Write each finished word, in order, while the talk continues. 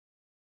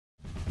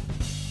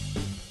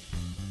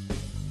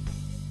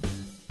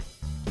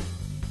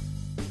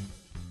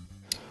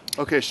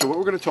Okay, so what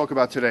we're going to talk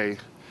about today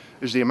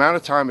is the amount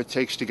of time it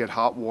takes to get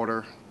hot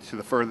water to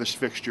the furthest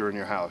fixture in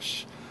your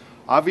house.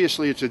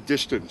 Obviously, it's a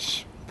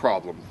distance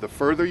problem. The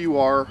further you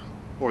are,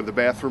 or the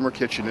bathroom or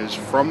kitchen is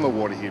from the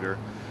water heater,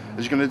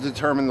 is going to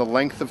determine the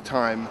length of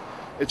time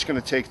it's going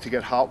to take to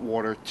get hot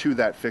water to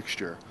that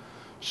fixture.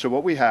 So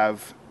what we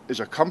have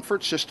is a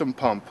comfort system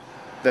pump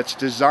that's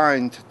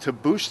designed to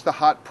boost the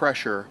hot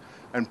pressure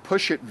and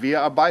push it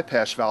via a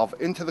bypass valve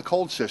into the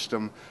cold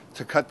system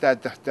to cut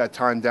that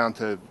time down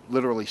to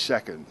literally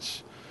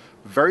seconds.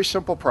 Very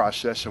simple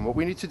process, and what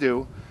we need to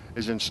do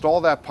is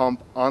install that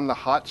pump on the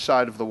hot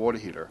side of the water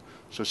heater.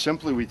 So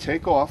simply we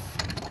take off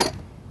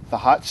the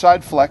hot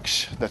side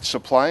flex that's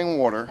supplying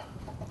water,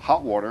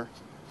 hot water,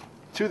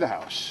 to the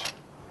house.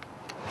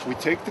 We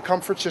take the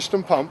comfort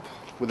system pump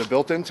with a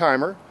built-in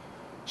timer,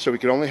 so we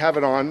can only have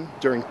it on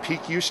during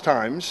peak use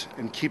times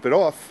and keep it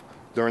off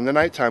during the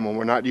nighttime when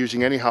we're not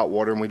using any hot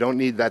water and we don't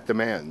need that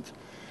demand.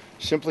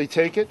 Simply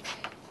take it,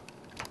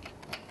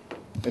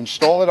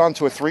 install it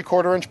onto a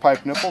 3/4 inch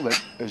pipe nipple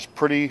that is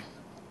pretty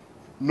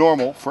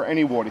normal for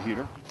any water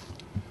heater.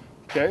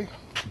 Okay,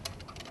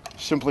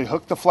 simply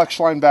hook the flex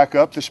line back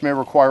up. This may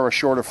require a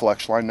shorter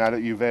flex line now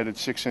that you've added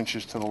 6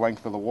 inches to the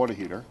length of the water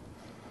heater,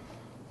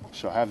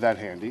 so have that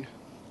handy.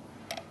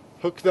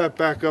 Hook that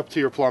back up to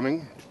your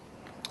plumbing.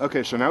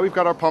 Okay, so now we've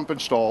got our pump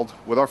installed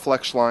with our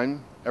flex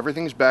line.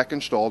 Everything's back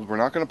installed. We're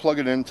not going to plug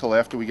it in until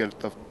after we get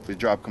the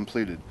job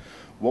completed.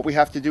 What we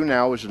have to do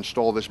now is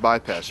install this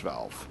bypass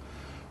valve.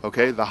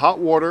 Okay, the hot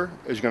water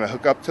is going to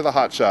hook up to the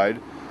hot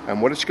side,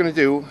 and what it's going to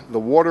do, the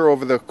water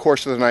over the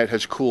course of the night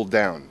has cooled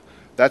down.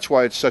 That's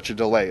why it's such a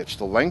delay. It's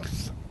the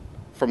length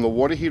from the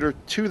water heater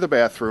to the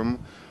bathroom,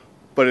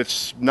 but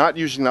it's not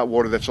using that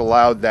water that's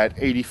allowed that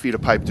 80 feet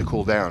of pipe to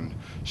cool down.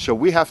 So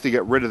we have to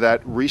get rid of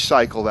that,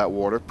 recycle that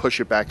water, push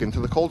it back into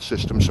the cold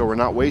system so we're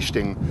not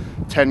wasting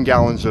 10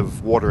 gallons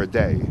of water a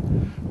day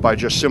by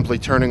just simply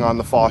turning on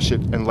the faucet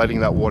and letting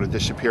that water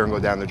disappear and go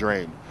down the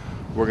drain.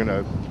 We're going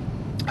to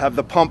have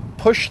the pump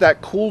push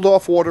that cooled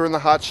off water in the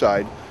hot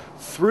side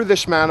through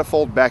this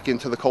manifold back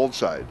into the cold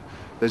side.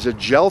 There's a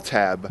gel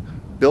tab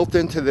built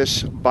into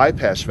this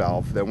bypass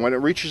valve that when it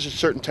reaches a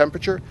certain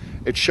temperature,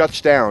 it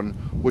shuts down,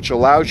 which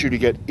allows you to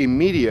get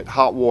immediate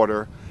hot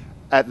water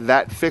at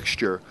that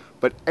fixture.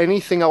 But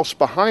anything else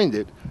behind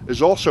it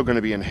is also going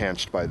to be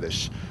enhanced by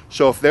this.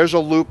 So if there's a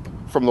loop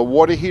from the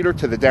water heater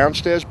to the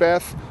downstairs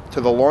bath,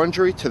 to the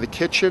laundry, to the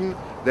kitchen,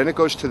 then it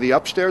goes to the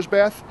upstairs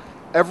bath,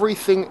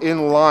 everything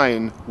in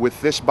line with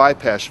this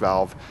bypass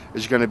valve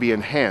is going to be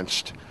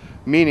enhanced,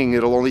 meaning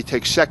it'll only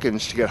take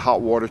seconds to get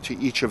hot water to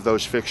each of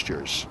those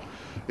fixtures.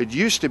 It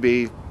used to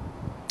be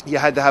you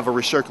had to have a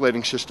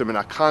recirculating system and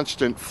a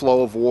constant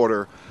flow of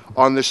water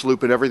on this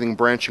loop and everything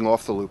branching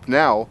off the loop.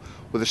 Now,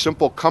 with a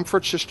simple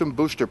comfort system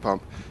booster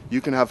pump,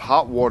 you can have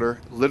hot water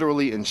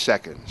literally in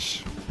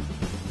seconds.